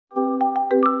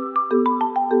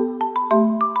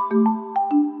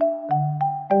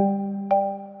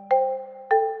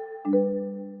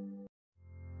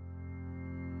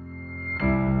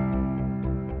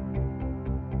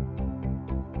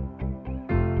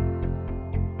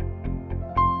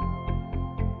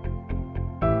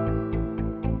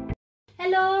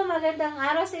magandang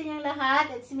araw sa inyong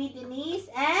lahat. It's me, Denise,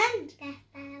 and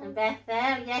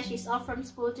Bethel. Yeah, she's off from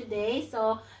school today,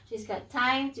 so she's got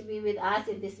time to be with us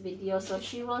in this video. So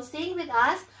she will sing with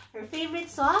us her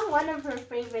favorite song, one of her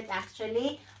favorite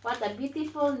actually. What a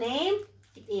beautiful name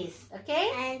it is,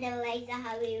 okay? And the Raise a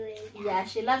Hallelujah. Yeah,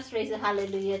 she loves Raise a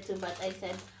Hallelujah too, but I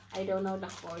said I don't know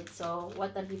the chord, so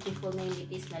what a beautiful name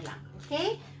it is na lang,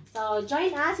 okay? So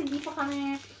join us, hindi po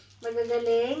kami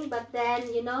magagaling, but then,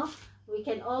 you know, we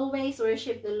can always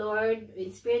worship the Lord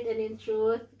in spirit and in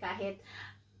truth, kahit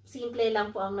simple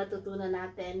lang po ang natutunan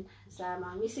natin sa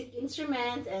mga music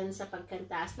instruments and sa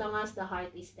pagkanta, as long as the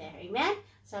heart is there. Amen?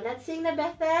 So let's sing the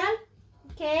Bethel.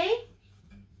 Okay?